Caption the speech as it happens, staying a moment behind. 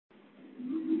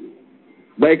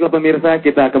Baiklah pemirsa,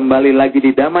 kita kembali lagi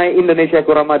di Damai Indonesiaku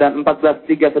Ramadan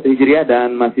 1431 Hijriah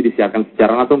dan masih disiarkan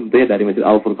secara langsung tentunya dari Masjid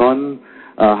Al-Furqan,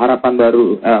 Harapan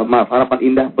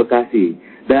Indah Bekasi.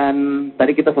 Dan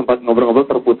tadi kita sempat ngobrol-ngobrol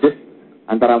terputus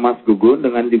antara Mas Gugun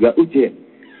dengan juga Uje.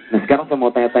 Nah sekarang saya mau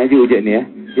tanya-tanya di Uje nih ya.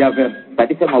 Ya Fer,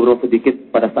 tadi saya ngobrol sedikit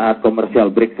pada saat komersial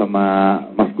break sama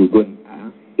Mas Gugun.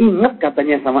 Ingat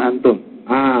katanya sama antum.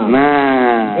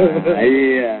 Nah,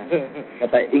 iya.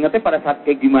 Ingatnya pada saat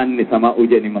kayak gimana nih sama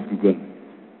Uje nih Mas Gugun?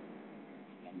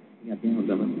 Ingatnya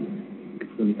udah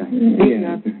nikah.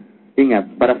 Ingat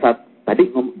pada saat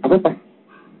tadi pas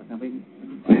ini?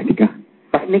 Nikah.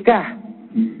 Pas nikah.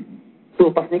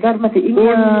 Tuh pas nikah masih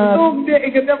ingat. Untung dia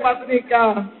ingatnya pas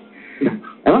nikah.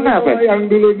 Emang kenapa? Yang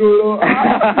dulu-dulu.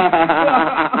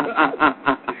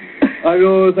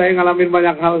 Aduh, saya ngalamin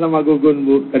banyak hal sama Gugun,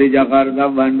 Bu. Dari Jakarta,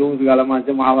 Bandung, segala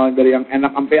macam hal dari yang enak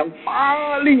sampai yang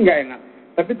paling nggak enak.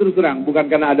 Tapi terus terang, bukan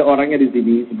karena ada orangnya di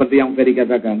sini, seperti yang Ferry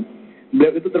katakan.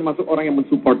 Beliau itu termasuk orang yang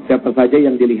mensupport siapa saja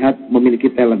yang dilihat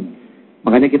memiliki talent.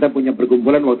 Makanya kita punya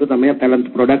perkumpulan waktu itu namanya Talent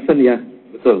Production ya.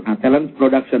 Betul. Nah, Talent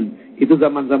Production. Itu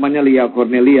zaman-zamannya Lia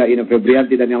Cornelia, Ina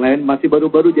Febrianti, dan yang lain masih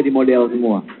baru-baru jadi model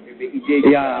semua. PBIJ.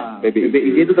 Ya,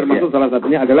 PBIJ itu termasuk salah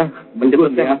satunya adalah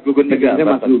Gugun ya. Gugun juga.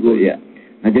 Mas Gugun. Ya.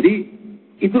 Nah, jadi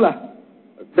itulah.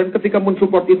 Dan ketika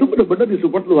mensupport itu benar-benar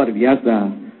disupport luar biasa.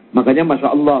 Makanya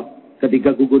Masya Allah,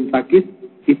 ketika Gugun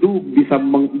sakit, itu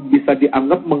bisa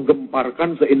dianggap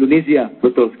menggemparkan se-Indonesia.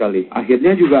 Betul sekali.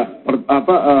 Akhirnya juga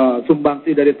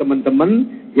sumbangsi dari teman-teman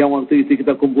yang waktu itu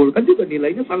kita kumpulkan juga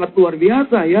nilainya sangat luar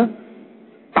biasa ya.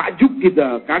 Takjub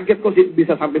kita, kaget kok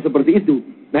bisa sampai seperti itu.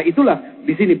 Nah itulah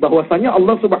di sini bahwasanya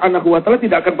Allah Subhanahu wa taala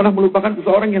tidak akan pernah melupakan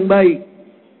seseorang yang baik.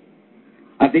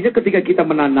 Artinya ketika kita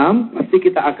menanam, pasti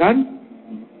kita akan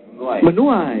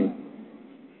menuai.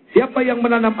 Siapa yang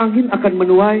menanam angin akan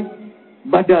menuai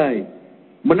badai.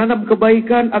 Menanam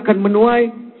kebaikan akan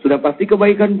menuai, sudah pasti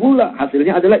kebaikan pula.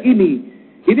 Hasilnya adalah ini.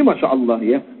 Ini Masya Allah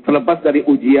ya. Terlepas dari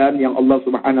ujian yang Allah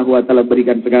Subhanahu wa taala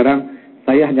berikan sekarang,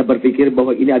 saya hanya berpikir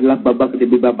bahwa ini adalah babak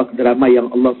demi babak drama yang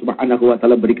Allah Subhanahu wa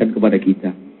taala berikan kepada kita.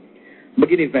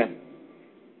 Begini, Fer.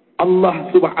 Allah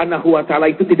Subhanahu wa taala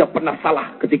itu tidak pernah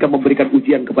salah ketika memberikan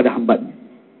ujian kepada hamba-Nya.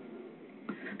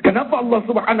 Kenapa Allah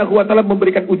Subhanahu wa taala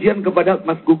memberikan ujian kepada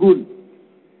Mas Gugun?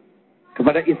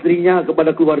 Kepada istrinya,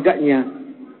 kepada keluarganya.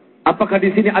 Apakah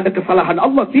di sini ada kesalahan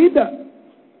Allah? Tidak.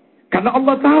 Karena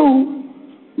Allah tahu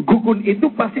Gugun itu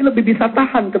pasti lebih bisa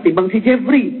tahan ketimbang si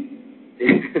Jeffrey.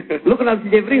 Lu kenal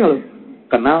si Jeffrey nggak lu?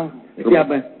 Kenal.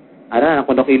 Siapa? Ada anak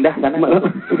Pondok Indah sana.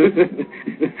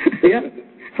 Ya.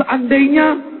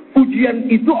 Seandainya ujian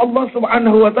itu Allah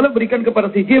Subhanahu wa taala berikan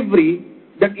kepada si Jeffrey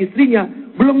dan istrinya,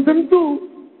 belum tentu.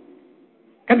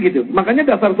 Kan gitu.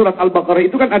 Makanya dasar surat Al-Baqarah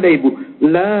itu kan ada ibu.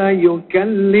 La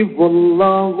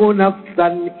yukallifullahu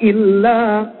nafsan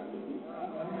illa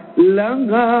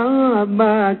laha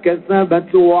ma kasabat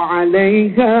wa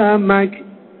 'alaiha mak.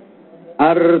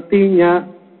 Artinya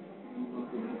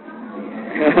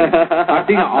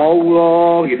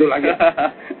Allah gitu lagi.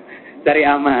 Cari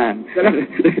aman.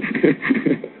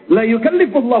 La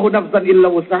yukallifullahu nafsan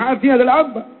illa wus'aha, artinya adalah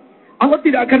apa? Allah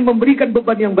tidak akan memberikan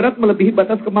beban yang berat melebihi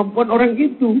batas kemampuan orang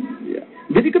itu. Ya.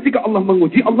 Jadi ketika Allah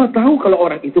menguji, Allah tahu kalau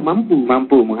orang itu mampu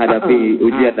menghadapi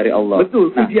ujian dari Allah. Betul.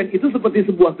 Ujian itu seperti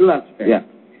sebuah gelas ya,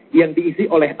 yang diisi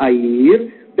oleh air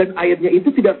dan airnya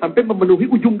itu tidak sampai memenuhi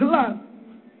ujung gelas.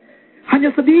 Hanya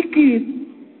sedikit.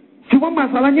 Cuma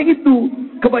masalahnya itu,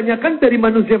 kebanyakan dari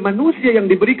manusia-manusia yang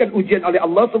diberikan ujian oleh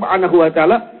Allah Subhanahu wa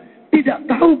taala tidak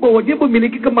tahu bahwa dia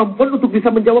memiliki kemampuan untuk bisa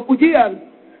menjawab ujian.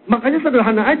 Makanya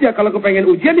sederhana aja, kalau kepengen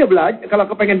ujian ya belajar, kalau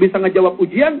kepengen bisa ngejawab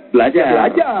ujian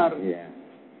belajar. Ya.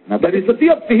 Nah, dari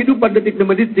setiap kehidupan detik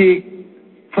demi detik,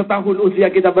 setahun usia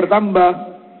kita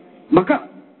bertambah, maka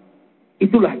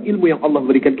itulah ilmu yang Allah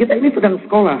berikan. Kita ini sedang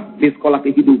sekolah di sekolah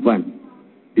kehidupan.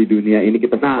 Di dunia ini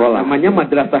kita sekolah. Namanya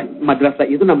madrasah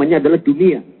itu namanya adalah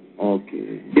dunia.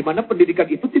 Oke. Di mana pendidikan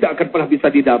itu tidak akan pernah bisa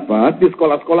didapat di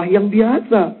sekolah-sekolah yang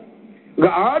biasa.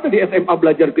 Nggak ada di SMA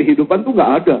belajar kehidupan tuh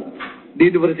nggak ada.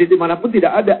 Di universitas manapun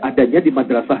tidak ada. Adanya di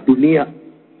madrasah dunia.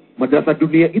 Madrasah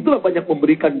dunia itulah banyak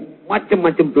memberikan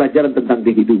macam-macam pelajaran tentang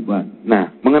kehidupan.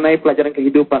 Nah, mengenai pelajaran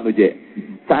kehidupan, Uje,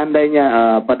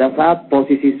 seandainya pada saat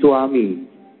posisi suami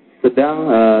sedang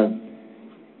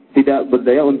tidak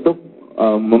berdaya untuk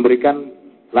memberikan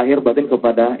lahir batin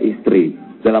kepada istri,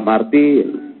 dalam arti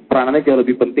peranannya jauh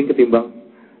lebih penting ketimbang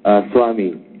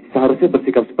suami, seharusnya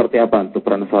bersikap seperti apa untuk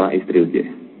peran seorang istri, Uje?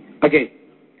 Oke.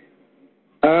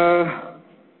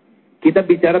 Kita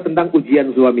bicara tentang ujian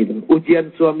suami.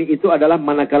 Ujian suami itu adalah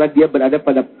manakala dia berada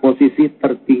pada posisi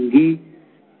tertinggi,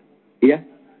 ya,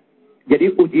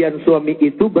 Jadi ujian suami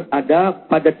itu berada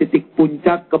pada titik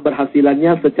puncak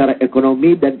keberhasilannya secara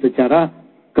ekonomi dan secara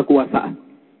kekuasaan.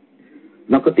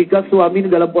 Nah ketika suami ini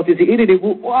dalam posisi ini nih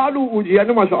Bu, waduh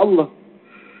ujiannya Masya Allah.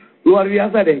 Luar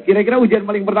biasa deh. Kira-kira ujian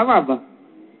paling pertama apa?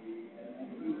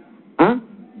 Hah?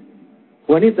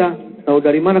 Wanita. Tahu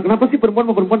dari mana? Kenapa sih perempuan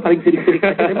sama perempuan saling sirik-sirik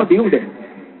aja? Saya mah bingung deh.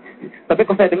 Tapi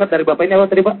kok saya dengar dari bapak ini apa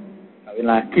tadi Pak? Kawin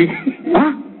lagi.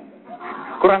 Hah?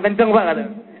 Kurang kenceng Pak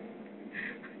katanya.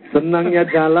 Senangnya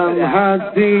dalam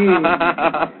hati.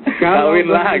 Kawin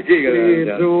lagi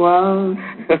ritual.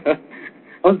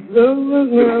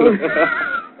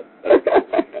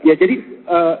 Ya jadi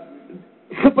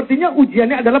sepertinya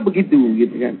ujiannya adalah begitu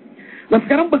gitu kan. Nah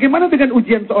sekarang bagaimana dengan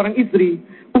ujian seorang istri?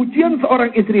 Ujian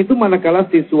seorang istri itu manakala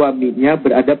si suaminya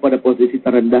berada pada posisi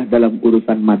terendah dalam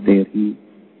urusan materi.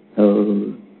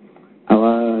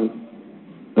 Awas.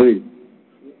 Hei.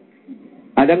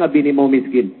 Ada nggak bini mau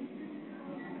miskin?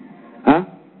 Hah?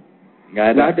 Nggak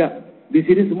ada. Nggak ada. Di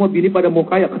sini semua bini pada mau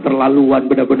kaya, keterlaluan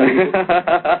benar-benar.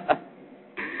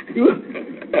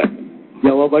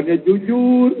 Jawabannya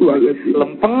jujur banget.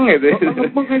 Lempeng gitu.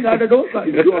 Lempeng kayak nggak ada dosa.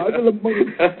 Itu aja lempeng.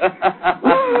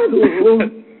 Aduh.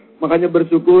 Makanya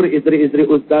bersyukur istri-istri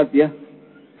ustadz ya.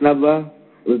 Kenapa?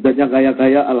 Ustadznya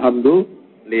kaya-kaya,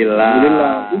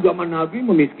 alhamdulillah. Zaman Nabi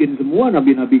memiskin semua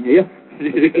nabi-nabinya ya.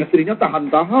 Istrinya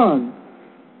tahan-tahan.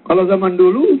 Kalau zaman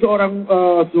dulu seorang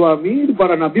suami,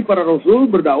 para nabi, para rasul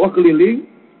berdakwah keliling,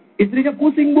 istrinya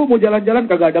pusing Bu, mau jalan-jalan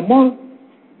kagak ada mall.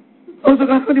 Oh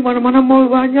sekarang di mana-mana mall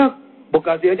banyak.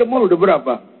 Bekasi aja mall udah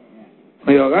berapa?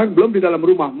 Ayo kan, belum di dalam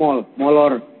rumah mall,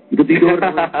 molor, itu tidur.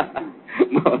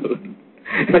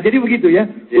 Nah jadi begitu ya.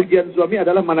 Ujian suami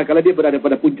adalah manakala dia berada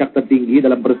pada puncak tertinggi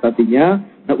dalam prestasinya.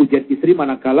 Nah ujian istri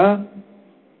manakala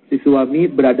si suami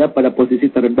berada pada posisi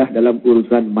terendah dalam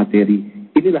urusan materi.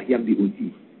 Inilah yang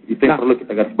diuji. Itu yang perlu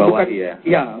kita garis bawahi ya.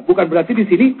 Ya, bukan berarti di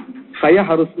sini saya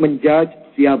harus menjudge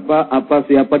siapa,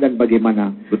 dan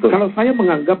bagaimana. Betul. Kalau saya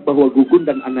menganggap bahwa Gugun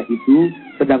dan anak itu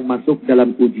sedang masuk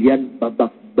dalam ujian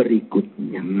babak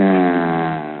berikutnya.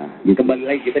 Nah, kembali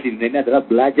lagi kita di dunia ini adalah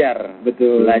belajar.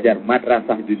 Betul. Belajar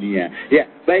madrasah dunia. Ya,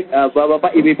 baik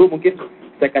Bapak-bapak, Ibu-ibu mungkin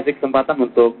saya kasih kesempatan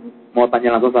untuk mau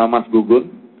tanya langsung sama Mas Gugun.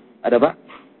 Ada Pak?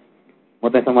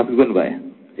 Mau tanya sama Mas Gugun Pak ya?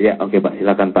 Iya, oke Pak,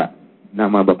 silakan Pak.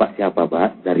 Nama Bapak siapa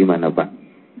Pak? Dari mana Pak?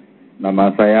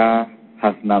 Nama saya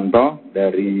Hasnanto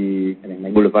dari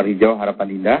Boulevard Hijau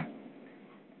Harapan Indah.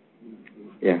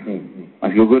 Ya,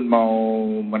 Mas Gugun mau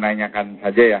menanyakan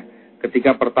saja ya.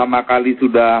 Ketika pertama kali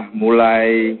sudah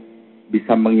mulai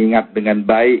bisa mengingat dengan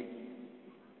baik,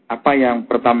 apa yang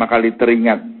pertama kali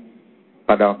teringat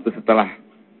pada waktu setelah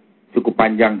cukup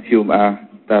panjang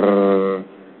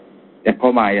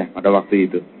koma ya pada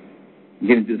waktu itu?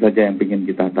 Mungkin itu saja yang ingin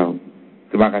kita tahu.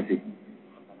 Terima kasih.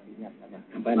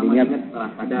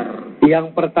 Yang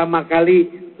pertama kali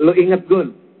lo inget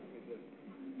Gun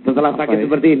setelah sakit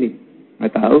seperti ini?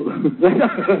 Nggak tahu.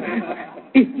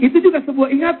 Itu juga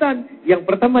sebuah ingatan. Yang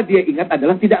pertama dia ingat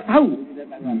adalah tidak tahu.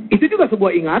 Itu juga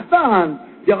sebuah ingatan.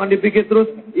 Jangan dipikir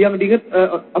terus yang diingat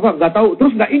nggak tahu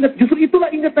terus nggak ingat. Justru itulah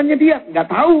ingatannya dia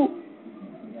nggak tahu.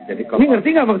 Jadi ini ngerti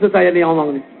nggak maksud saya nih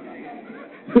ngomong nih?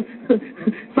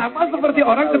 Sama seperti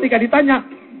orang ketika ditanya,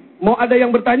 mau ada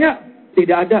yang bertanya?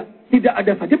 Tidak ada. Tidak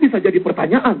ada saja bisa jadi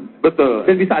pertanyaan. Betul.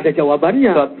 Dan bisa ada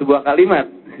jawabannya. Sebuah kalimat.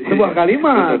 Sebuah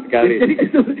kalimat. Jadi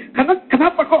karena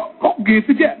kenapa kok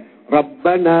gitu aja?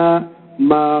 Rabbana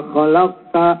ma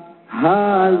khalaqta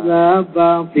hadza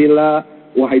batila.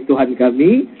 Wahai Tuhan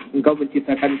kami, Engkau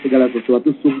menciptakan segala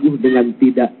sesuatu sungguh dengan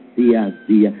tidak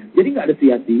sia-sia. Jadi nggak ada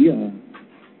sia-sia.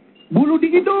 Bulu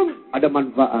di hidung ada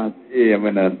manfaat. Iya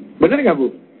benar. Benar nggak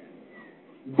Bu?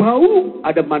 Bau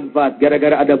ada manfaat.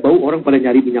 Gara-gara ada bau orang pada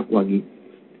nyari minyak wangi.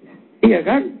 Iya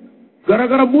kan?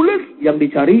 Gara-gara mules yang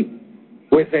dicari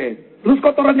WC. Terus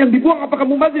kotoran yang dibuang apakah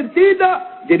mubazir? Tidak.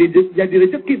 Jadi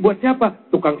rezeki buat siapa?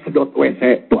 Tukang sedot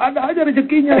WC. Tuh ada aja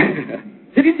rezekinya.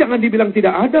 Jadi jangan dibilang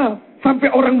tidak ada.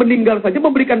 Sampai orang meninggal saja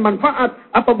memberikan manfaat.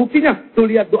 Apa buktinya? Tuh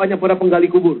lihat doanya para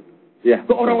penggali kubur. Ya.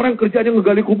 Tuh orang-orang kerjanya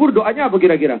ngegali kubur, doanya apa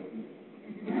kira-kira?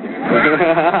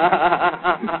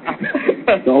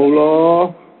 Ya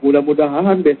Allah,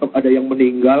 mudah-mudahan besok ada yang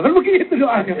meninggal. Kan begitu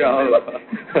doanya. Ya Allah.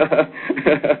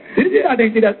 Jadi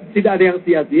tidak ada yang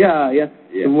sia-sia ya.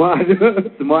 Ya.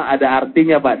 Semua ada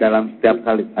artinya Pak dalam setiap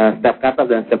kata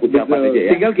dan setiap ucapan aja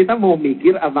ya. Tinggal kita mau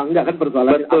mikir apa enggak kan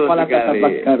persoalannya. Betul apalah kata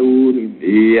Pak Karun.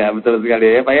 Iya betul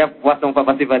sekali ya Pak ya. Puas dong Pak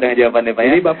pasti pada jawabannya Pak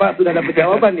ya. Jadi Bapak sudah dapat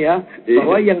jawaban ya.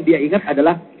 Bahwa yang dia ingat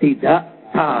adalah tidak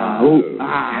tahu.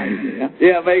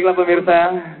 Ya baiklah pemirsa.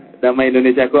 Damai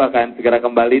Indonesiaku akan segera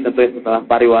kembali tentunya setelah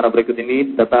pariwara berikut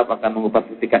ini tetap akan mengupas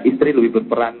ketika istri lebih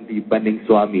berperan dibanding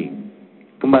suami.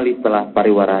 kembali setelah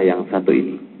pariwara yang satu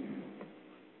ini.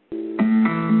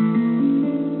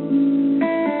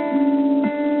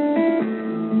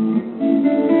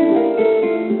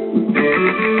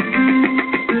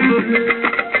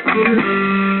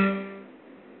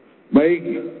 Baik,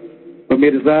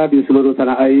 pemirsa di seluruh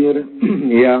tanah air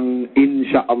yang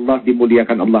insya Allah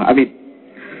dimuliakan Allah. Amin.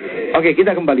 Oke,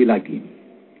 kita kembali lagi.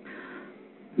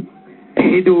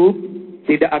 Hidup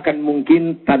tidak akan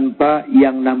mungkin tanpa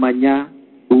yang namanya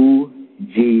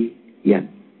ujian.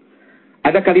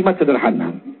 Ada kalimat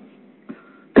sederhana.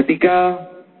 Ketika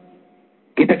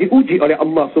kita diuji oleh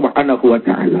Allah Subhanahu wa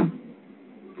Ta'ala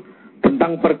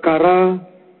tentang perkara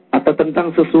atau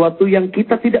tentang sesuatu yang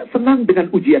kita tidak senang dengan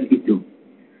ujian itu,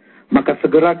 maka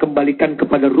segera kembalikan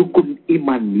kepada rukun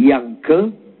iman yang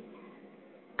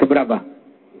keberapa?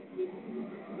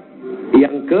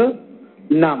 Yang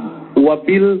ke-6.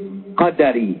 Wabil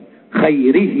qadari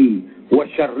khairihi wa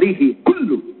syarrihi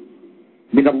kullu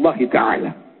minallahi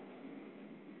ta'ala.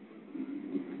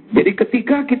 Jadi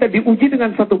ketika kita diuji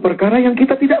dengan satu perkara yang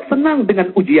kita tidak senang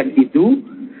dengan ujian itu,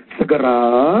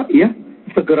 segera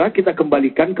kita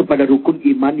kembalikan kepada rukun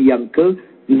iman yang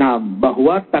ke-6,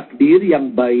 bahwa takdir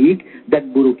yang baik dan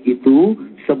buruk itu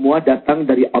semua datang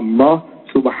dari Allah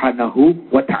Subhanahu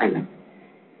wa Ta'ala.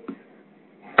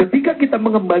 Ketika kita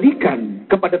mengembalikan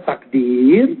kepada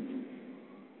takdir,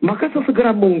 maka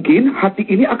sesegera mungkin hati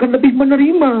ini akan lebih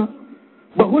menerima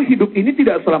bahwa hidup ini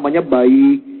tidak selamanya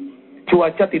baik,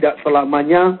 cuaca tidak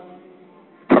selamanya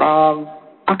terang,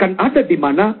 akan ada di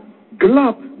mana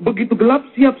gelap. Begitu gelap,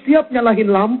 siap-siap nyalahin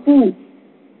lampu.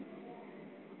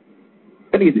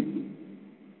 Kan gitu?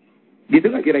 Gitu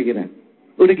nggak kira-kira?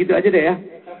 Udah gitu aja deh ya.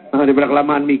 Daripada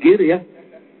kelamaan mikir ya.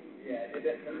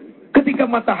 Ketika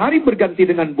matahari berganti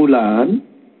dengan bulan,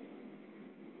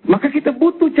 maka kita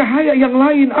butuh cahaya yang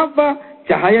lain. Apa?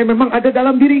 Cahaya yang memang ada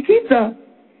dalam diri kita.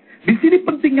 Di sini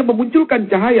pentingnya memunculkan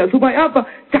cahaya. Supaya apa?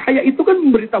 Cahaya itu kan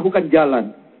memberitahukan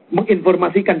jalan.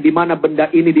 Menginformasikan di mana benda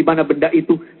ini, di mana benda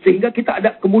itu. Sehingga kita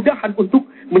ada kemudahan untuk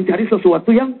mencari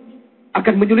sesuatu yang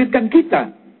akan menyulitkan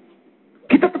kita.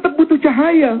 Kita tetap butuh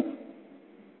cahaya.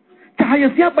 Cahaya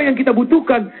siapa yang kita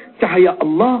butuhkan? Cahaya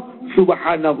Allah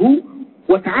Subhanahu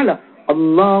wa Ta'ala.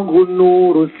 Allahu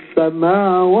nurus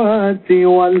samawati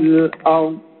wal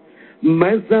ard.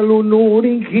 Masalu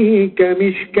nurihi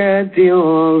kamishkatin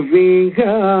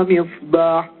fiha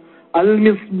misbah.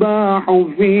 المصباح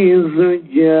في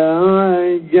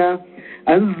زجاجة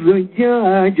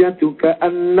الزجاجة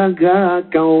كأنها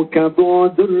كوكب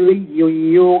دري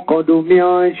يوقد من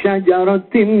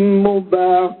شجرة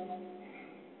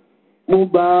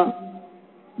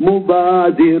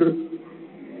مبادر.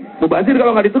 Mubazir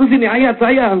kalau nggak diterusin ini ayat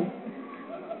sayang.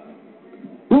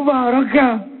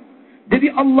 Mubarakah. Jadi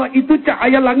Allah itu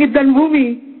cahaya langit dan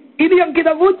bumi. Ini yang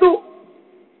kita butuh.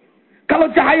 Kalau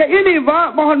cahaya ini,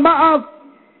 Pak, mohon maaf,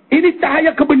 ini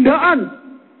cahaya kebendaan.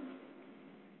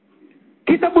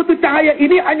 Kita butuh cahaya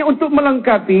ini hanya untuk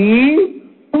melengkapi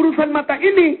urusan mata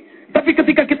ini. Tapi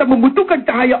ketika kita membutuhkan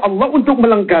cahaya Allah untuk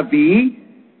melengkapi,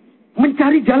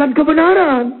 mencari jalan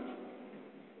kebenaran.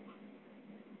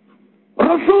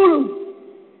 Rasul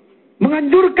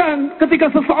menganjurkan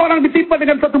ketika seseorang ditimpa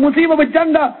dengan satu musibah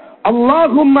bencana,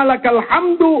 Allahumma lakal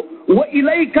hamdu wa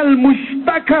ilaikal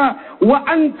mustaka wa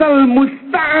antal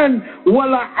musta'an wa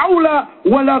la haula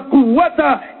wa la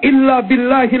quwwata illa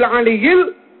billahil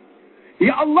aliyil.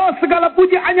 Ya Allah, segala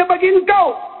puji hanya bagi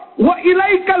Engkau. Wa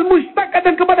ilaikal mustaka,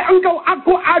 dan kepada Engkau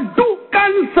aku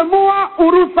adukan semua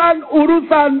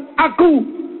urusan-urusan aku.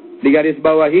 Digaris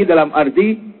bawahi dalam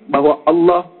arti bahwa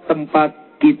Allah tempat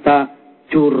kita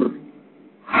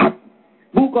curhat.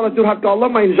 Bu, kalau curhat ke Allah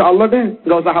mah insya Allah deh,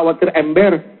 nggak usah khawatir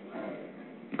ember.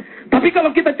 Tapi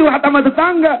kalau kita curhat sama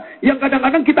tetangga, yang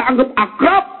kadang-kadang kita anggap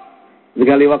akrab,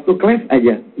 sekali waktu keles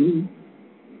aja.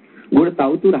 Gue udah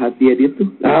tahu tuh rahasia dia tuh.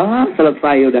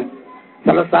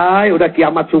 Selesai udah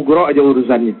kiamat sugro aja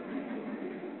urusannya.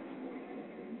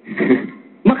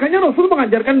 Makanya Rasul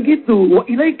mengajarkan gitu. Wa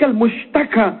ilaikal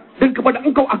mustaka, dan kepada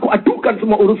Engkau aku adukan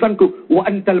semua urusanku. Wa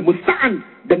antal musta'an,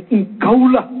 dan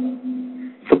Engkaulah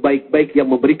sebaik-baik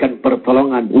yang memberikan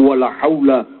pertolongan. Wala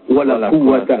haula wala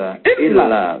quwwata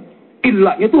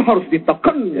illa itu harus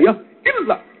ditekan ya.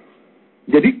 Illa.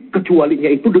 Jadi kecualinya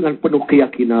itu dengan penuh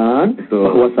keyakinan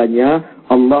bahwasanya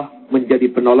Allah menjadi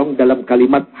penolong dalam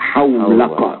kalimat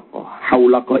haulaqah.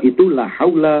 Haulaqah itu la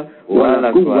haula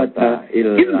wala quwwata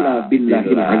illa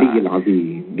billahil aliyil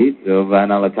azim. Gitu.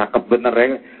 Subhanallah, cakep bener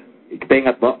ya. Kita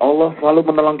ingat bahwa Allah selalu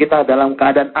menolong kita dalam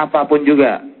keadaan apapun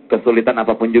juga, kesulitan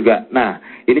apapun juga. Nah,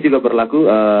 ini juga berlaku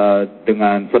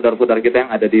dengan saudara-saudara kita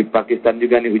yang ada di Pakistan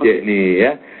juga nih, Uje nih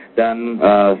ya. Dan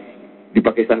di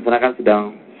Pakistan sana kan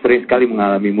sedang sering sekali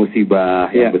mengalami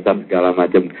musibah yang besar segala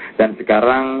macam. Dan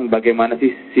sekarang bagaimana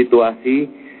sih situasi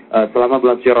selama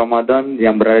bulan suci Ramadan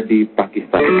yang berada di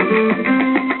Pakistan?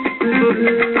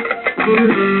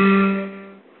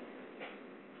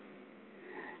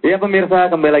 Ya pemirsa,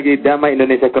 kembali lagi Damai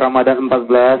Indonesiaku Ramadan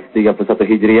 1431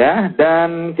 Hijriah,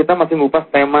 dan kita masih mengupas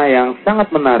tema yang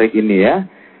sangat menarik ini ya.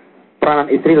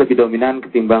 Peranan istri lebih dominan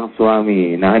ketimbang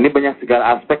suami. Nah, ini banyak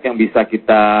segala aspek yang bisa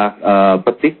kita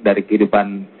petik dari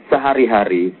kehidupan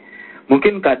sehari-hari.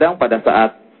 Mungkin kadang pada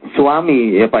saat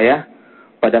suami ya Pak ya,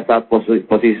 pada saat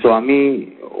posisi suami,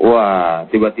 wah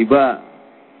tiba-tiba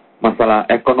masalah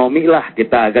ekonomi lah,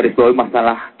 kita garis bawahi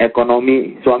masalah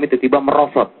ekonomi, suami tiba-tiba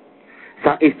merosot.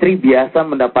 Sang istri biasa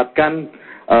mendapatkan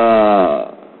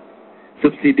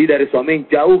subsidi dari suami yang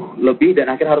jauh lebih dan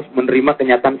akhirnya harus menerima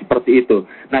kenyataan seperti itu.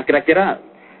 Nah, kira-kira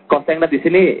Koseng di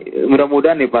sini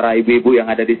mudah-mudahan nih para ibu-ibu yang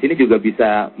ada di sini juga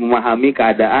bisa memahami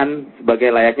keadaan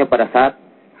sebagai layaknya pada saat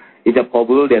ijab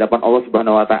kabul di hadapan Allah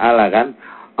Subhanahu wa taala kan.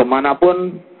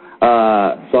 Kemanapun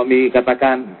suami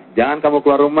katakan, "Jangan kamu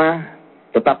keluar rumah,"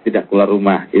 tetap tidak keluar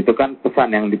rumah. Itu kan pesan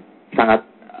yang sangat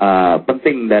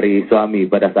penting dari suami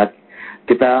pada saat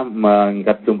kita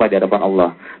mengikat sumpah di hadapan Allah.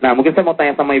 Nah, mungkin saya mau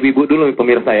tanya sama ibu-ibu dulu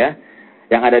pemirsa ya.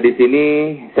 Yang ada di sini,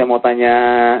 saya mau tanya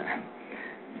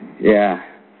ya.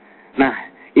 Nah,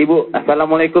 Ibu,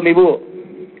 Assalamualaikum Ibu.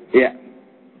 Ya.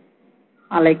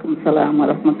 Waalaikumsalam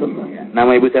warahmatullahi.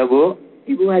 Nama Ibu siapa, Bu?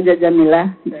 Ibu Haja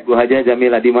Jamilah. Ibu Haja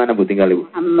Jamilah, di mana Bu tinggal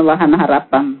Ibu? Wahana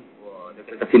Harapan. Oh,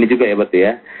 dekat sini juga ya berarti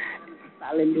ya.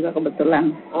 Taklim juga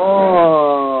kebetulan.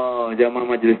 Oh, jamaah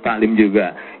majelis taklim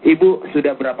juga. Ibu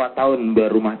sudah berapa tahun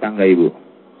berumah tangga Ibu?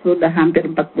 Sudah hampir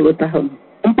 40 tahun.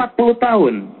 40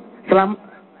 tahun?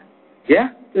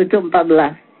 Ya? Cucu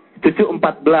 14. Cucu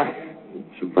 14.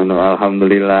 Subhanallah,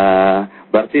 alhamdulillah.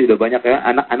 Berarti sudah banyak ya.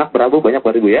 Anak-anak berapa banyak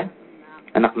buat Ibu ya?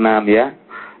 Anak 6 ya?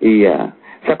 Iya.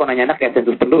 Saya kok nanya anak kayak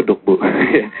sensus penduduk Bu.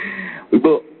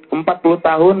 Ibu, 40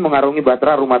 tahun mengarungi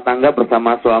bahtera rumah tangga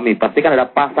bersama suami. Pasti kan ada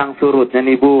pasang surutnya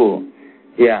nih Bu.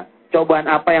 Ya, cobaan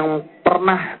apa yang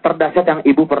pernah terdahsyat yang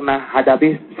Ibu pernah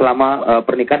hadapi selama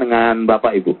pernikahan dengan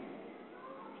Bapak Ibu?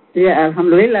 Ya,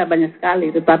 alhamdulillah banyak sekali.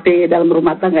 Tetapi dalam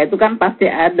rumah tangga itu kan pasti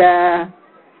ada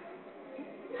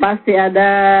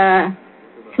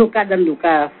suka dan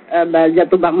duka.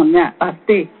 Jatuh bangunnya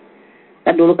pasti.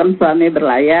 Kan dulu kan suami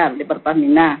berlayar di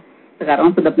Pertamina.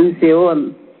 Sekarang sudah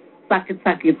pensiun.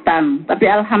 Sakit-sakitan, tapi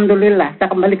alhamdulillah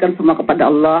saya kembalikan semua kepada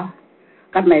Allah.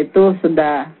 Karena itu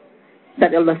sudah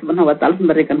dari Allah Subhanahu wa taala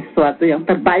memberikan sesuatu yang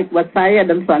terbaik buat saya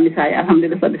dan suami saya.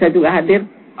 Alhamdulillah suami saya juga hadir.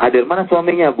 Hadir mana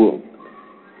suaminya, Bu?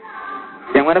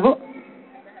 Yang mana, Bu?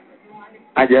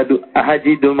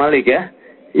 Haji Dul Malik ya?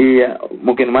 Iya,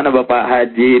 mungkin mana Bapak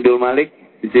Haji Dul Malik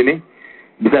di sini?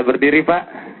 Bisa berdiri, Pak?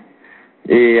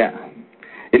 Iya.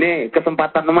 Ini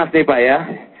kesempatan emas nih, Pak ya.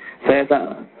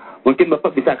 Mungkin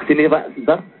Bapak bisa ke sini Pak,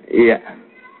 sebentar. Iya.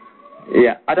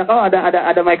 Iya. Kalau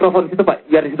ada mikrofon situ Pak,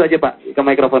 biar di situ aja Pak, ke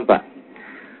mikrofon Pak.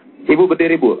 Ibu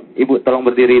berdiri Bu. Ibu tolong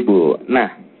berdiri Bu.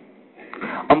 Nah,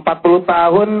 40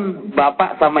 tahun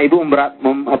Bapak sama Ibu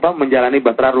menjalani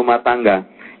bahtera rumah tangga.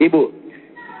 Ibu,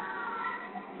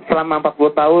 selama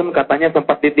 40 tahun katanya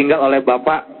sempat ditinggal oleh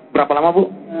Bapak berapa lama Bu?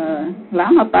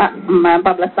 Lama Pak,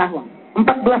 14 tahun.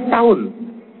 14 tahun?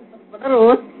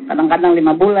 Terus, kadang-kadang 5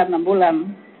 bulan, 6 bulan.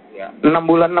 6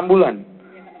 bulan.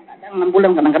 Ya, kadang-kadang 6 bulan,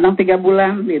 kadang-kadang 3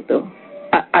 bulan gitu.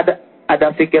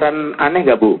 Ada pikiran aneh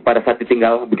gak Bu pada saat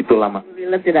ditinggal begitu lama?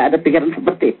 Alhamdulillah tidak ada pikiran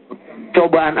seperti itu.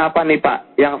 Cobaan apa nih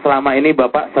Pak yang selama ini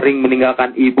Bapak sering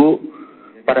meninggalkan Ibu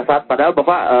pada saat padahal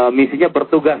Bapak misinya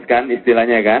bertugas kan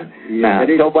istilahnya kan? Iya, nah,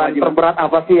 cobaan terberat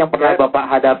apa sih yang pernah Bapak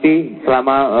hadapi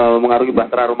selama mengarungi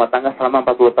bahtera rumah tangga selama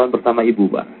 40 tahun bersama Ibu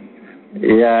Pak?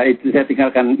 Ya, itu saya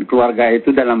tinggalkan keluarga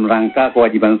itu dalam rangka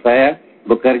kewajiban saya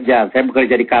bekerja. Saya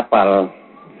bekerja di kapal.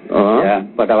 Ya,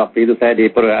 pada waktu itu saya di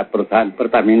perusahaan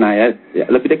Pertamina ya.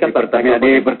 Lebih dekat Pertamina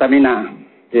di Pertamina.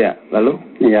 Ya, lalu?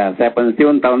 Ya, saya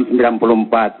pensiun tahun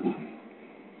 94.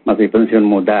 Masih pensiun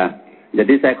muda.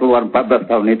 Jadi saya keluar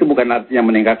 14 tahun itu bukan artinya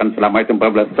meninggalkan selama itu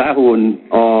 14 tahun.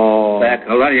 Oh. Saya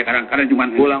keluar ya kadang-kadang cuma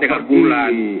pulang setengah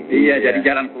bulan. Iya, jadi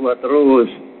jarang keluar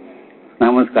terus.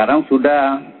 Namun sekarang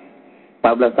sudah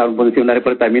 14 tahun pensiun dari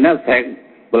Pertamina, saya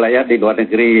belayar di luar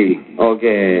negeri.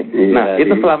 Oke. Iya, nah,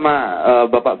 itu selama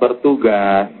Bapak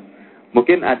bertugas,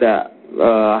 mungkin ada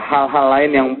hal-hal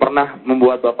lain yang pernah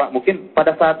membuat Bapak, mungkin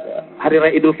pada saat Hari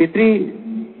Raya Idul Fitri,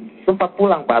 sempat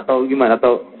pulang Pak, atau gimana?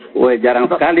 Atau jarang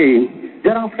sekali.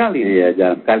 Jarang sekali? Iya,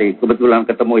 jarang sekali. Kebetulan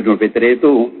ketemu Idul Fitri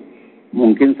itu,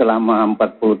 mungkin selama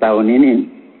 40 tahun ini,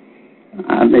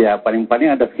 Ada ya,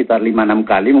 paling-paling ada sekitar 5-6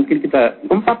 kali mungkin kita.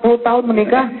 40 tahun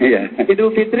menikah? Iya.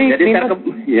 Idul Fitri Jadi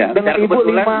dengan ibu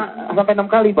 5 sampai 6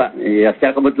 kali, Pak? Iya,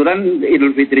 secara kebetulan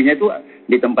Idul Fitrinya itu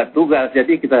di tempat tugas,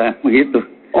 jadi kita begitu.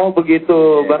 Oh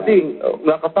begitu, berarti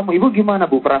nggak ketemu. Ibu gimana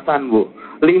Bu, perasaan Bu?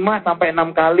 5 sampai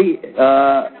 6 kali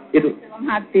itu. Dalam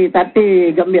hati,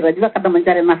 tapi gembira juga karena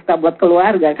mencari nafkah buat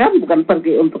keluarga kan, bukan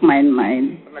pergi untuk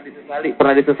main-main.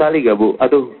 Pernah disesali gak Bu?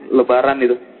 Aduh, lebaran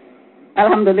itu.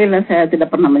 Alhamdulillah saya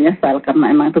tidak pernah menyesal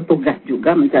karena emang itu tugas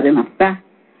juga mencari nafkah.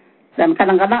 Dan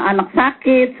kadang-kadang anak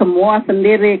sakit, semua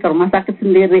sendiri, ke rumah sakit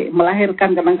sendiri,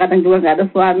 melahirkan kadang-kadang juga nggak ada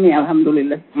suami,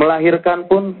 alhamdulillah. Melahirkan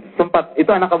pun sempat.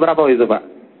 Itu anak berapa itu Pak?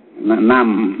 6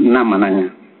 anaknya.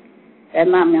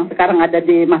 6 yang sekarang ada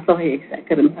di Masohi, saya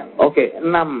kirim. Oke, 6.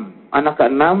 Anak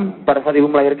ke-6, pada saat ibu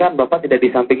melahirkan, Bapak tidak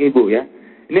di samping ibu ya.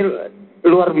 Ini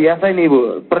luar biasa ini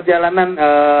Ibu. Perjalanan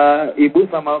Ibu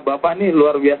sama Bapak ini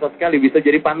luar biasa sekali. Bisa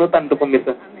jadi panutan untuk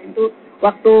pemirsa. Itu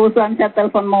waktu suami saya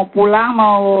telepon mau pulang,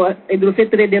 mau Idul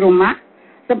Fitri di rumah,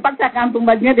 sempat saya gantung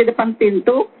bajunya di depan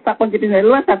pintu, saya kunci pintu dari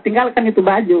luar, saya tinggalkan itu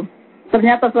baju.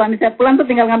 Ternyata suami saya pulang tuh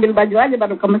tinggal ngambil baju aja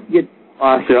baru ke masjid.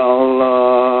 Masya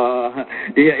Allah.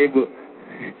 Iya Ibu.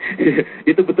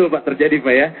 Itu betul Pak, terjadi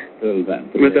Pak ya? Betul Pak.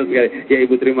 Betul sekali. Ya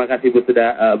Ibu, terima kasih Ibu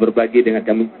sudah berbagi dengan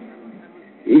kami.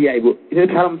 Iya Ibu, ini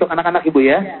salam untuk anak-anak Ibu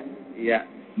ya. Iya.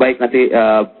 Baik, nanti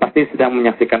pasti sedang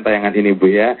menyaksikan tayangan ini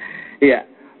Bu ya. Iya,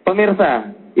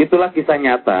 pemirsa, itulah kisah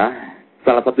nyata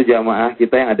salah satu jamaah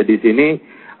kita yang ada di sini.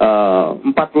 40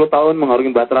 tahun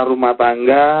mengarungi bahtera rumah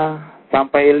tangga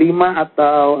sampai 5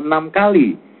 atau 6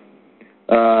 kali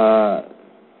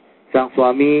sang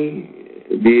suami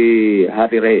di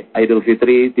hari Idul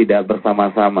Fitri tidak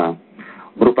bersama-sama.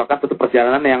 Merupakan satu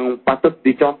perjalanan yang patut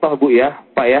dicontoh Bu ya,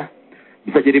 Pak ya.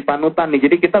 Bisa jadi panutan nih.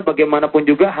 Jadi kita bagaimanapun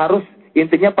juga harus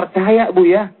intinya percaya Bu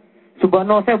ya.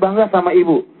 Subhanallah, saya bangga sama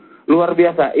Ibu. Luar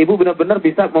biasa. Ibu benar-benar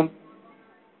bisa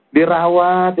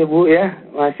dirawat ya Bu ya.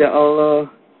 Masya Allah.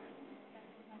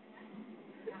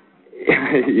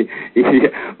 Iya,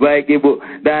 baik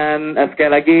Ibu. Dan sekali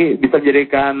lagi bisa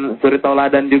menjadikan suri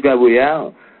tauladan juga Bu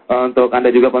ya. Untuk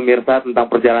Anda juga pemirsa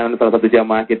tentang perjalanan salah satu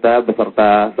jamaah kita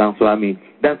beserta sang suami.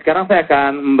 Dan sekarang saya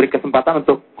akan memberi kesempatan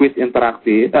untuk kuis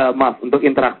interaktif, untuk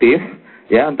interaktif,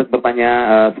 ya, untuk bertanya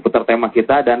seputar tema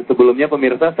kita. Dan sebelumnya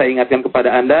pemirsa saya ingatkan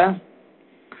kepada Anda,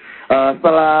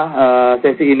 setelah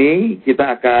sesi ini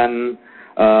kita akan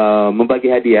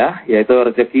membagi hadiah, yaitu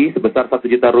rezeki sebesar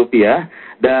 1 juta rupiah.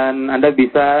 Dan Anda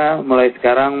bisa mulai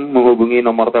sekarang menghubungi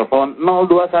nomor telepon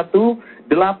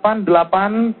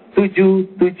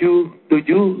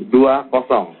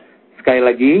 021-887-7720. Sekali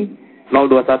lagi,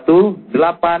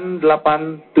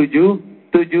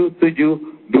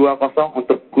 021-887-7720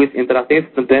 untuk kuis interaktif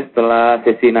tentunya setelah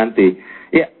sesi nanti.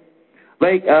 Ya,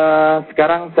 baik,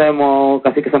 sekarang saya mau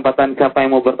kasih kesempatan siapa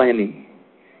yang mau bertanya nih.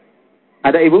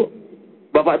 Ada Ibu?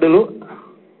 Bapak dulu?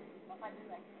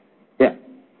 Ya.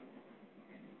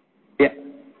 Ya.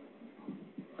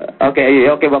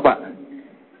 Oke Bapak.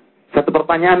 Satu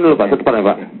pertanyaan dulu Pak, satu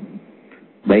pertanyaan Pak.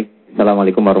 Baik,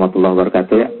 Assalamualaikum warahmatullahi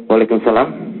wabarakatuh. Ya,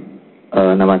 Waalaikumsalam.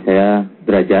 Nama saya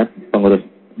Derajat, pengurus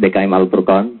DKM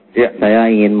Al-Furqan. Ya. Saya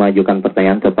ingin mengajukan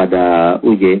pertanyaan kepada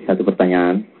UJ, satu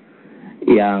pertanyaan.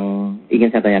 Yang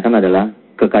ingin saya tanyakan adalah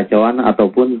kekacauan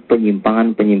ataupun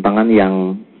penyimpangan-penyimpangan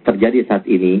yang terjadi saat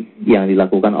ini yang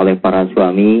dilakukan oleh para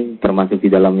suami, termasuk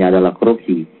di dalamnya adalah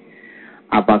korupsi.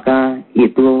 Apakah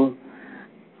itu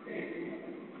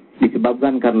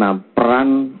disebabkan karena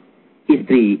peran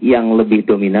istri yang lebih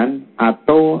dominan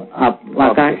atau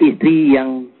apakah istri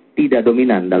yang tidak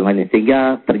dominan dalam hal ini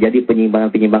sehingga terjadi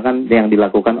penyimpangan-penyimpangan yang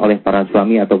dilakukan oleh para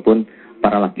suami ataupun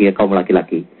para kaum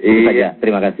laki-laki. Itu saja.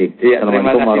 Terima kasih. Iya,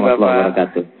 Assalamualaikum warahmatullahi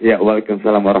wabarakatuh. Ya,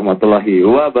 Waalaikumsalam warahmatullahi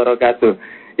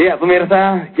wabarakatuh. Iya,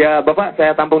 pemirsa, ya Bapak,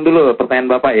 saya tampung dulu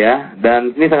pertanyaan Bapak ya.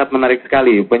 Dan ini sangat menarik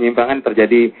sekali, penyimpangan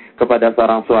terjadi kepada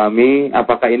seorang suami.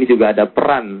 Apakah ini juga ada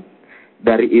peran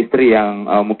dari istri yang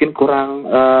mungkin kurang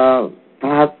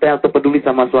perhatian atau peduli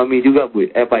sama suami juga Bu,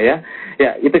 Pak ya.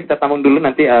 Ya, itu kita tampung dulu,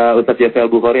 nanti Ustaz Jafel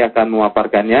Bukhari akan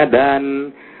memaparkannya.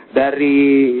 Dan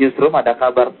dari Newsroom ada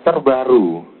kabar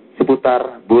terbaru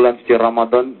seputar bulan suci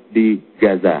Ramadan di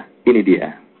Gaza. Ini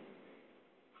dia.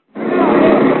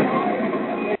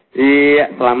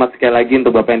 Iya, selamat sekali lagi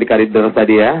untuk Bapak yang di koridor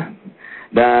tadi ya.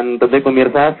 Dan tentunya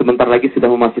pemirsa, sebentar lagi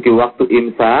sudah memasuki waktu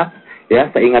imsak.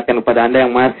 Ya, saya ingatkan kepada Anda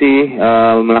yang masih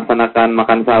melaksanakan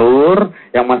makan sahur,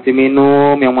 yang masih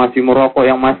minum, yang masih merokok,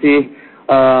 yang masih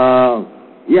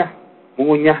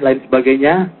mengunyah lain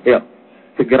sebagainya. Yuk,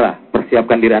 segera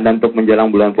persiapkan diri Anda untuk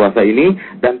menjelang bulan puasa ini.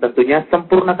 Dan tentunya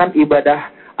sempurnakan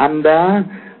ibadah Anda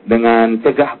dengan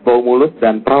cegah bau mulut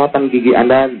dan perawatan gigi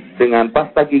Anda dengan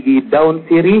pasta gigi daun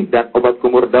sirih dan obat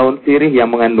kumur daun sirih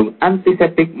yang mengandung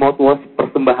antiseptik mouthwash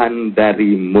persembahan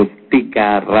dari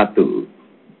Mustika Ratu.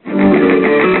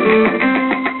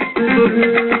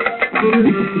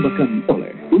 Dipersembahkan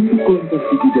oleh untuk kualitas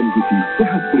gigi dan gigi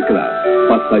sehat berkelas,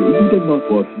 pasta gigi dan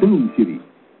mouthwash daun sirih.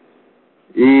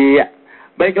 Iya,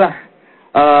 baiklah.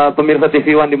 Pemirsa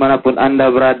TV One dimanapun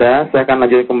Anda berada, saya akan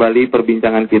lanjutkan kembali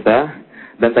perbincangan kita.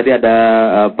 Dan tadi ada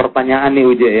pertanyaan nih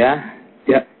Uje ya.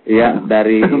 Ya,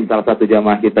 dari salah satu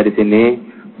jamaah kita di sini,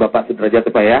 Bapak Sudrajat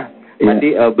Pak ya.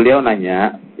 Tadi beliau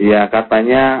nanya, ya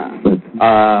katanya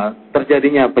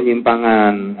terjadinya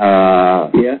penyimpangan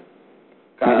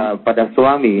pada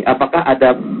suami. Apakah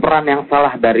ada peran yang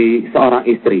salah dari seorang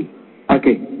istri?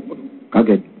 Oke,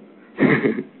 kaget.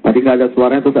 Tadi nggak ada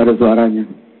suaranya, terus ada suaranya.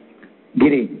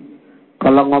 Gini,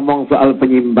 kalau ngomong soal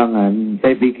penyimpangan,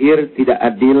 saya pikir tidak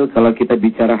adil kalau kita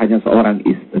bicara hanya seorang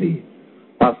istri.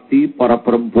 Pasti para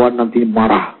perempuan nanti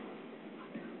marah.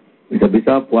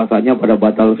 Bisa-bisa puasanya pada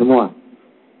batal semua.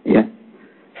 Ya.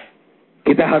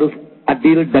 Kita harus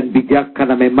adil dan bijak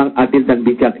karena memang adil dan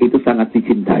bijak itu sangat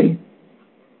dicintai.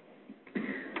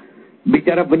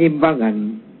 Bicara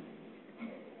penyimpangan,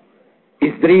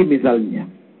 istri misalnya.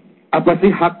 Apa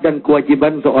sih hak dan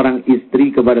kewajiban seorang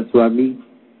istri kepada suami?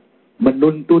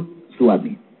 Menuntut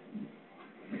suami.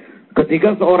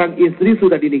 Ketika seorang istri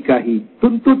sudah dinikahi,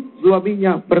 tuntut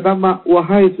suaminya. Pertama,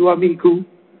 wahai suamiku,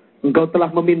 engkau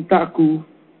telah memintaku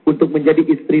untuk menjadi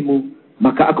istrimu,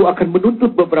 maka aku akan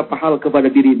menuntut beberapa hal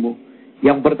kepada dirimu.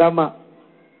 Yang pertama,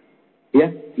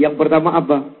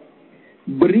 apa?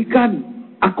 Berikan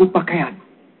aku pakaian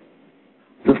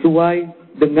sesuai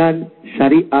dengan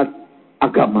syariat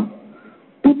agama.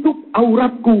 Tutup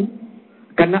auratku,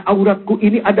 karena auratku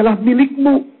ini adalah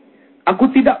milikmu. Aku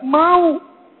tidak mau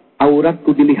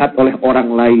auratku dilihat oleh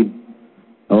orang lain.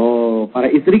 Oh,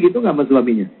 para istri gitu nggak sama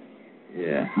suaminya?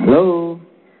 Ya. Halo.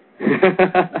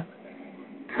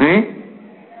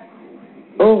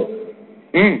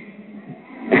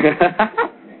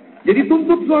 Jadi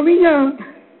tuntut suaminya.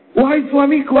 Wahai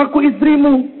suamiku, aku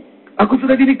istrimu. Aku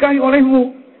sudah dinikahi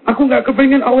olehmu. Aku nggak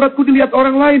kepengen auratku dilihat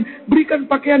orang lain. Berikan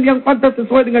pakaian yang pantas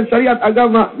sesuai dengan syariat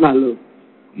agama. Lalu,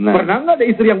 pernah nggak ada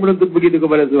istri yang menuntut begitu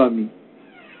kepada suami?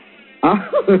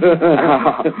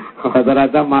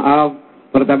 Rata-rata maaf.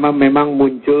 Pertama memang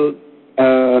muncul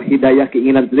hidayah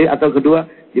keinginan sendiri, atau kedua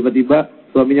tiba-tiba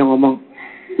suaminya ngomong,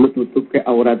 lu tutup kayak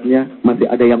auratnya, masih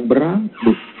ada yang berat,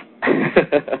 Bu.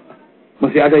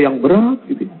 Masih ada yang berat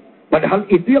gitu. Padahal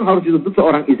itu yang harus dituntut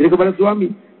seorang istri kepada suami.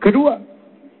 Kedua,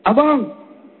 abang,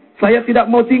 saya tidak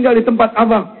mau tinggal di tempat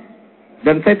abang,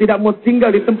 dan saya tidak mau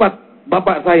tinggal di tempat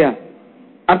bapak saya.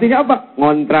 Artinya apa?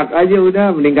 Ngontrak aja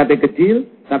udah, meningkatnya kecil,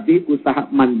 tapi usaha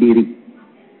mandiri.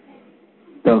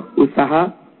 Tuh, usaha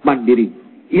mandiri.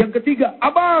 Yang ketiga,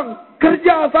 abang,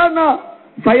 kerja sana.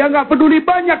 Saya nggak peduli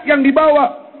banyak yang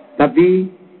dibawa, tapi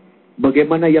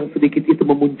bagaimana yang sedikit itu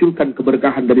memunculkan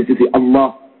keberkahan dari sisi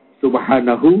Allah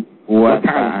Subhanahu wa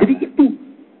Ta'ala. Jadi itu.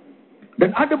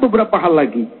 Dan ada beberapa hal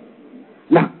lagi.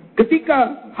 Nah,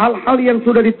 ketika hal-hal yang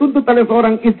sudah dituntut oleh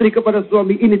seorang istri kepada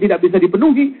suami ini tidak bisa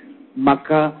dipenuhi,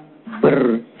 maka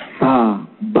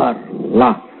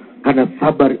bersabarlah. Karena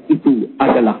sabar itu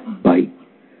adalah baik.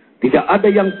 Tidak ada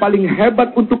yang paling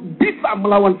hebat untuk bisa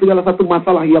melawan segala satu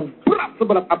masalah yang berat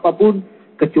seberat apapun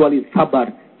kecuali sabar.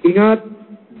 Ingat,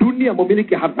 dunia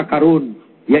memiliki harta karun,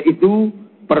 yaitu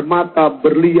permata,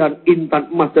 berlian, intan,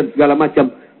 emas, dan segala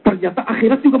macam. Ternyata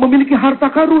akhirat juga memiliki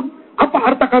harta karun. Apa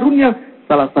harta karunnya?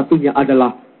 Salah satunya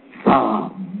adalah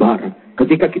sabar.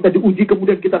 Ketika kita diuji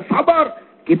kemudian kita sabar,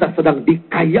 kita sedang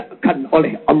dikayakan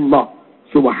oleh Allah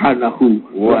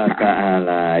Subhanahu wa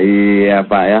Ta'ala. Iya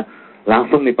Pak ya.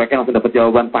 Langsung nih Pak, langsung dapat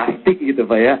jawaban pasti gitu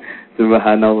Pak ya.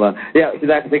 Subhanallah. Ya,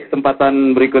 kita kasih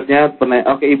kesempatan berikutnya.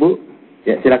 Oke Ibu.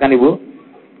 Ya, silakan Ibu.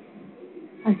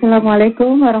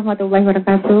 Assalamualaikum warahmatullahi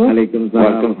wabarakatuh.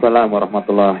 Waalaikumsalam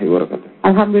warahmatullahi wabarakatuh.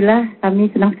 Alhamdulillah,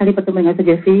 kami senang sekali bertemu dengan Ustaz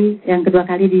Jeffy yang kedua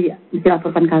kali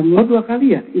dilaporkan kami. Oh, 2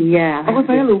 kali ya? Iya. Kok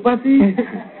saya lupa sih?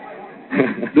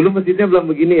 Dulu masjidnya belum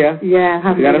begini ya? Iya,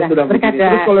 alhamdulillah. Sekarang sudah begini.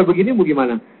 Terus kalau begini mau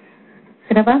gimana?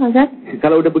 Kenapa, Pak Ustaz?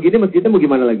 Kalau udah begini masjidnya mau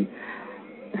gimana lagi?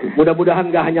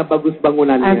 Mudah-mudahan gak hanya bagus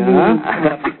bangunannya,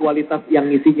 tapi kualitas yang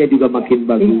isinya juga makin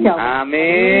bagus.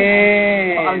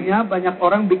 Amin. Soalnya banyak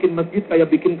orang bikin masjid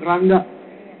kayak bikin keranda.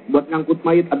 Buat ngangkut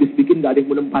mayit, habis bikin gak ada yang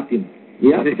mau nempatin.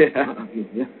 Ya?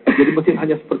 Jadi masjid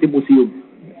hanya seperti museum.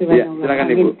 Ya,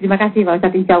 silakan Ibu. Terima kasih Pak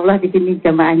Ustaz. Insya Allah di sini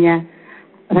jamaahnya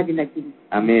rajin-rajin.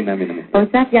 Amin. Pak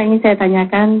Ustaz, yang ingin saya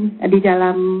tanyakan di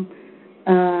dalam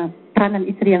peranan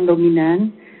istri yang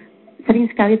dominan, sering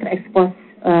sekali terekspos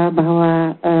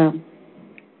bahwa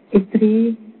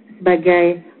istri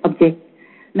sebagai objek.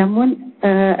 Namun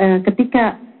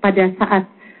ketika pada saat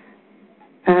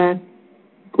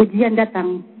ujian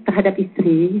datang terhadap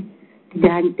istri,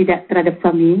 tidak terhadap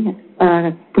suami,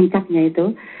 puncaknya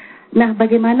itu. Nah,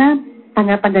 bagaimana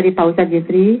tanggapan dari Pak Ustadz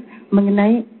Jeffrey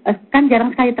mengenai, kan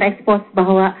jarang sekali terekspos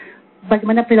bahwa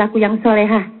bagaimana perilaku yang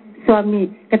solehah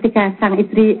suami ketika sang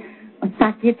istri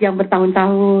sakit yang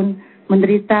bertahun-tahun,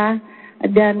 menderita,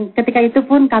 dan ketika itu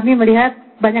pun kami melihat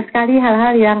banyak sekali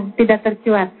hal-hal yang tidak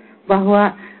tercuat,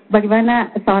 bahwa bagaimana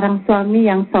seorang suami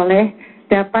yang soleh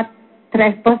dapat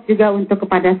terekspos juga untuk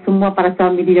kepada semua para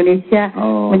suami di Indonesia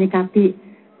menyikapi,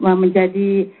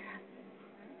 menjadi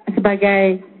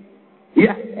sebagai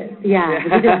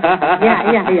begitu.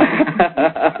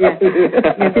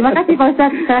 Terima kasih Pak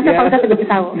Ustadz. Saya rasa Pak Ustadz lebih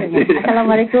tahu.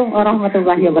 Assalamualaikum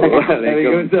warahmatullahi wabarakatuh.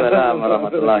 Waalaikumsalam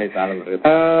warahmatullahi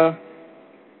wabarakatuh.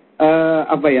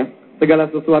 Segala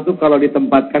sesuatu kalau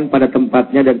ditempatkan pada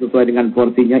tempatnya dan sesuai dengan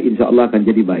porsinya, insya Allah akan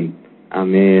jadi baik.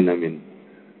 Amin, amin.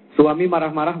 Suami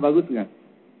marah-marah bagus nggak?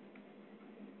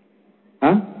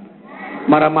 Hah?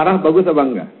 Marah-marah bagus apa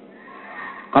enggak?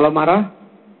 Kalau marah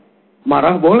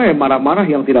boleh, marah-marah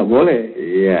yang tidak boleh.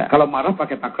 Iya. Kalau marah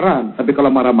pakai takaran, tapi kalau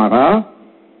marah-marah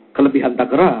kelebihan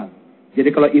takaran.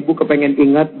 Jadi kalau ibu kepengen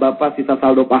ingat bapak sisa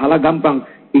saldo pahala, gampang.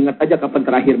 Ingat aja kapan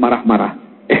terakhir marah-marah.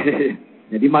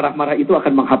 Jadi marah-marah itu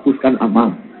akan menghapuskan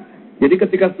amal. Jadi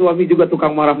ketika suami juga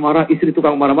tukang marah-marah, istri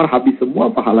tukang marah-marah, habis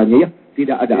semua pahalanya ya.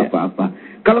 Tidak ada apa-apa.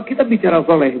 Kalau kita bicara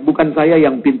soleh, bukan saya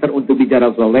yang pintar untuk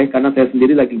bicara soleh, karena saya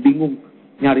sendiri lagi bingung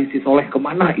nyari si soleh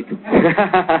kemana itu.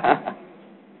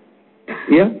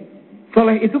 Ya,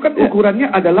 soleh itu kan ukurannya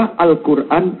adalah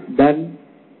Al-Quran dan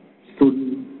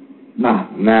Sunnah.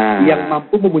 Nah, yang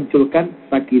mampu memunculkan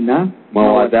sakinah,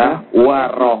 mawaddah,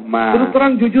 warahmah. Terus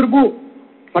terang jujur Bu,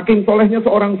 saking solehnya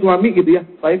seorang suami gitu ya,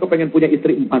 saya kepengen punya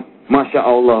istri 4. Masya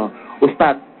Allah,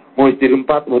 Ustadz mau istri 4,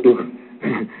 waduh.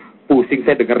 Pusing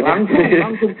saya dengarnya.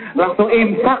 Langsung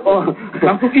imsak.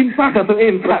 Langsung imsak.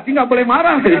 Berarti nggak boleh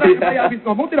marah. Saya habis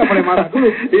ngomong tidak boleh marah dulu.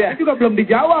 Saya juga belum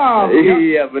dijawab.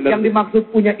 Iya, benar. Yang dimaksud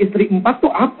punya istri 4 tuh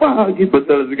apa? Gitu.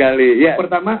 Betul sekali. Ya.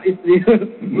 Pertama istri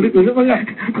kulit apa enggak?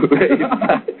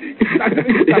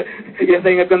 Ya,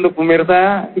 saya ingatkan untuk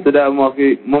pemirsa sudah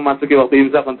memasuki waktu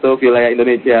imsak untuk wilayah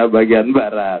Indonesia bagian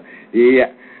barat.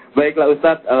 Iya. Baiklah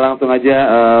Ustadz, langsung aja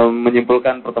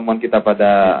menyimpulkan pertemuan kita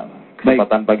pada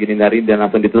kesempatan pagi dini hari dan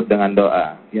langsung ditutup dengan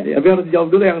doa. Ya. Tapi harus jawab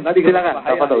dulu yang tadi. Silakan,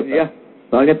 apa tahu ya.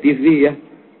 Soalnya TV ya.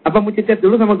 Apa mau cicet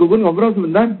dulu sama Gugun ngobrol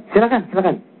sebentar?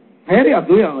 Silakan. Ferry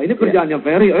atuh yang ini kerjaannya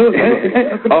Ferry.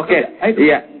 Oke.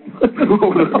 Iya.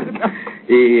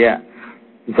 Iya.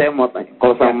 Saya mau tanya,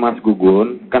 kalau sama Mas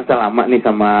Gugun, kan selama nih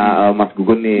sama Mas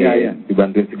Gugun nih,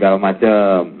 dibantuin segala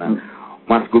macam. Nah,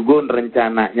 Mas Gugun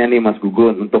rencananya nih Mas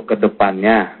Gugun untuk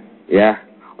kedepannya, ya,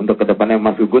 untuk kedepannya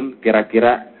Mas Gugun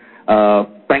kira-kira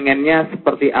pengennya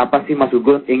seperti apa sih Mas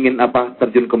Gugun? Ingin apa,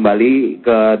 terjun kembali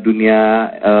ke dunia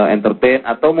entertain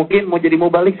atau mungkin mau jadi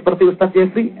mubalik seperti Ustadz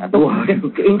Jeffrey atau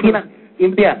keinginan,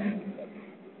 impian?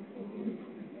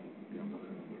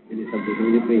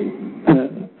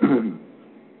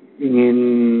 Ingin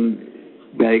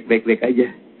baik-baik aja.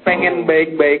 Pengen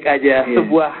baik-baik aja.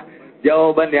 Sebuah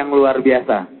jawaban yang luar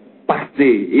biasa.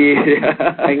 Pasti. Iya.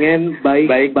 Pengen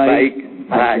baik-baik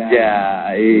saja.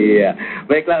 Iya.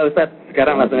 Baiklah Ustadz,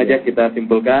 sekarang langsung aja kita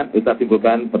simpulkan. Ustadz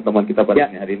simpulkan pertemuan kita pada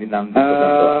hari ini.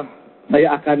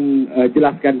 Saya akan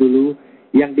jelaskan dulu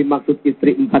yang dimaksud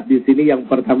istri 4 di sini. Yang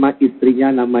pertama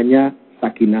istrinya namanya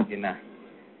Sakinah.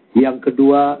 Yang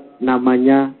kedua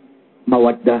namanya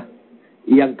Mawaddah.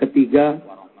 Yang ketiga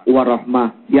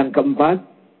Warahmah. Yang keempat,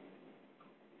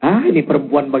 ini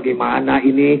perempuan bagaimana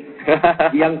ini?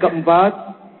 Yang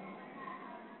keempat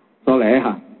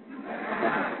Solehah.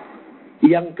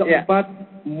 Yang keempat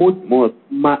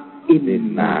mutmainnah.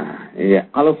 Iya.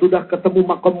 Kalau sudah ketemu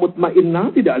makom mutmainnah,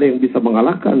 tidak ada yang bisa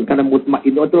mengalahkan, karena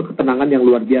mutmainnah itu ketenangan yang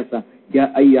luar biasa. Ya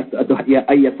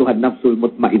ayyatuhan nafsul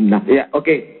mutmainnah. Iya.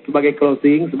 Oke, sebagai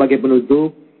closing, sebagai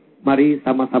penutup, mari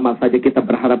sama-sama saja kita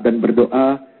berharap dan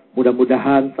berdoa.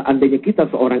 Mudah-mudahan seandainya kita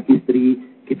seorang istri,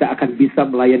 kita akan bisa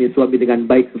melayani suami dengan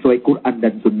baik sesuai Quran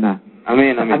dan Sunnah.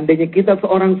 Amin. Seandainya kita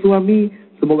seorang suami,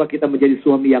 semoga kita menjadi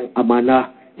suami yang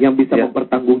amanah, yang bisa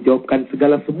mempertanggungjawabkan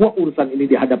segala semua urusan ini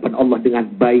di hadapan Allah dengan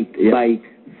baik-baik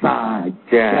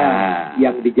saja.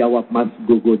 Yang dijawab Mas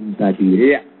Gugun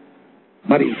tadi.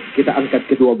 Mari kita angkat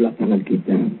kedua belah tangan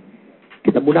kita.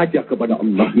 Kita munajat kepada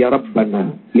Allah. Ya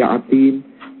Rabbana, Ya Atim,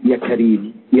 Ya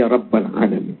Karim, Ya Rabbal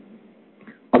Alamin.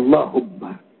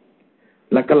 Allahumma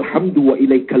lakal hamdu wa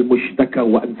ilaikal mushtaka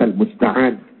wa antal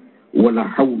musta'an wa la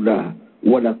hawla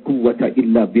ولا قوة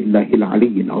إلا بالله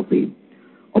العلي العظيم.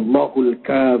 الله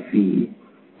الكافي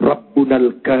ربنا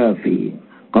الكافي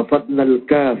قصدنا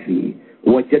الكافي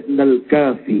وجدنا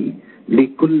الكافي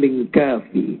لكل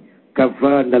كافي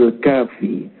كفانا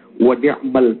الكافي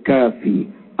ونعم الكافي.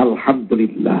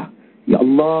 Alhamdulillah. Ya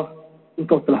Allah,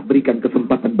 Engkau telah berikan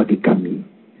kesempatan bagi kami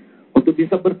untuk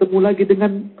bisa bertemu lagi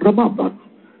dengan Ramadan.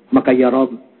 Maka ya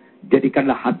Rabb,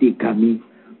 jadikanlah hati kami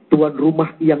tuan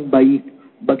rumah yang baik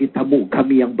bagi tamu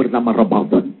kami yang bernama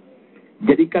Ramadan.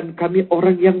 Jadikan kami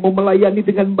orang yang mau melayani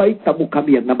dengan baik tamu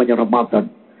kami yang namanya Ramadan.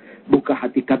 Buka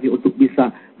hati kami untuk bisa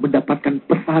mendapatkan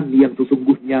pesan yang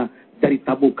sesungguhnya dari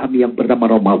tamu kami yang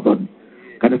bernama Ramadan.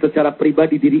 Karena secara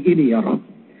pribadi diri ini ya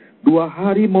Rabb, 2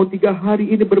 hari mau 3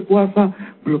 hari ini berpuasa,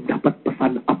 belum dapat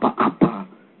pesan apa-apa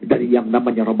dari yang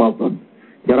namanya Ramadan.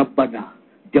 Ya Rabbana,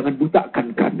 jangan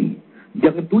butakan kami,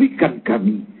 jangan tulikan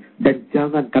kami, dan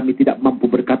jangan kami tidak mampu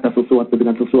berkata sesuatu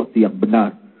dengan sesuatu yang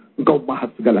benar. Engkau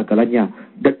maha segala-galanya,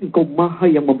 dan Engkau maha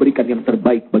yang memberikan yang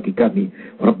terbaik bagi kami.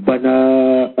 Rabbana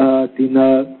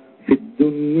atina fid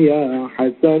dunya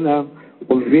hasanah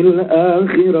wa fil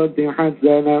akhirati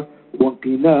hasanah wa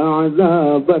qina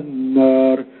azaban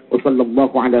nar. Wa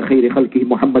sallallahu ala khairi khalqihi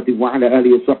Muhammadin wa ala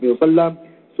alihi wa sahbihi wasallam.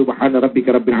 Subhana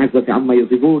rabbika rabbil izzati amma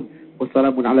yasifun.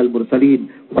 Wassalamun alal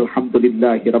mursalin.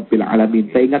 Walhamdulillahi rabbil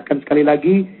alamin. Saya ingatkan sekali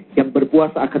lagi, yang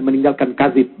berpuasa akan meninggalkan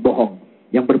kazib, bohong.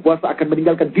 Yang berpuasa akan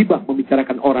meninggalkan gibah,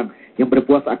 membicarakan orang. Yang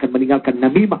berpuasa akan meninggalkan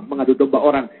namimah, mengadu domba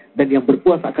orang. Dan yang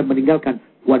berpuasa akan meninggalkan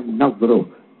wan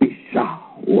nadhru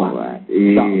bisyahwat.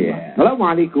 Iya.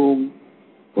 Assalamualaikum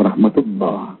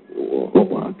warahmatullahi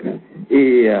wabarakatuh.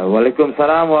 Iya,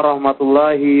 waalaikumsalam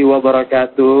warahmatullahi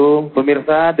wabarakatuh.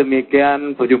 Pemirsa,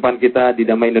 demikian perjumpaan kita di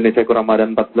Damai Indonesiaku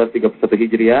Ramadan 1431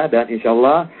 Hijriah. Dan insya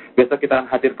Allah besok kita akan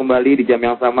hadir kembali di jam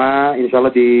yang sama, insya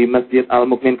Allah di Masjid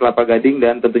Al-Mukmin Kelapa Gading.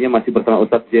 Dan tentunya masih bersama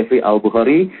Ustadz Jeffrey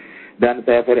Al-Bukhari. Dan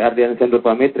saya Ferry Ardian Sendur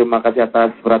pamit. Terima kasih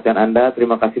atas perhatian Anda.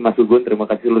 Terima kasih Mas Gugun. Terima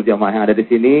kasih seluruh jamaah yang ada di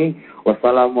sini.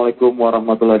 Wassalamualaikum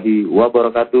warahmatullahi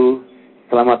wabarakatuh.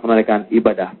 Selamat menunaikan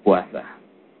ibadah puasa.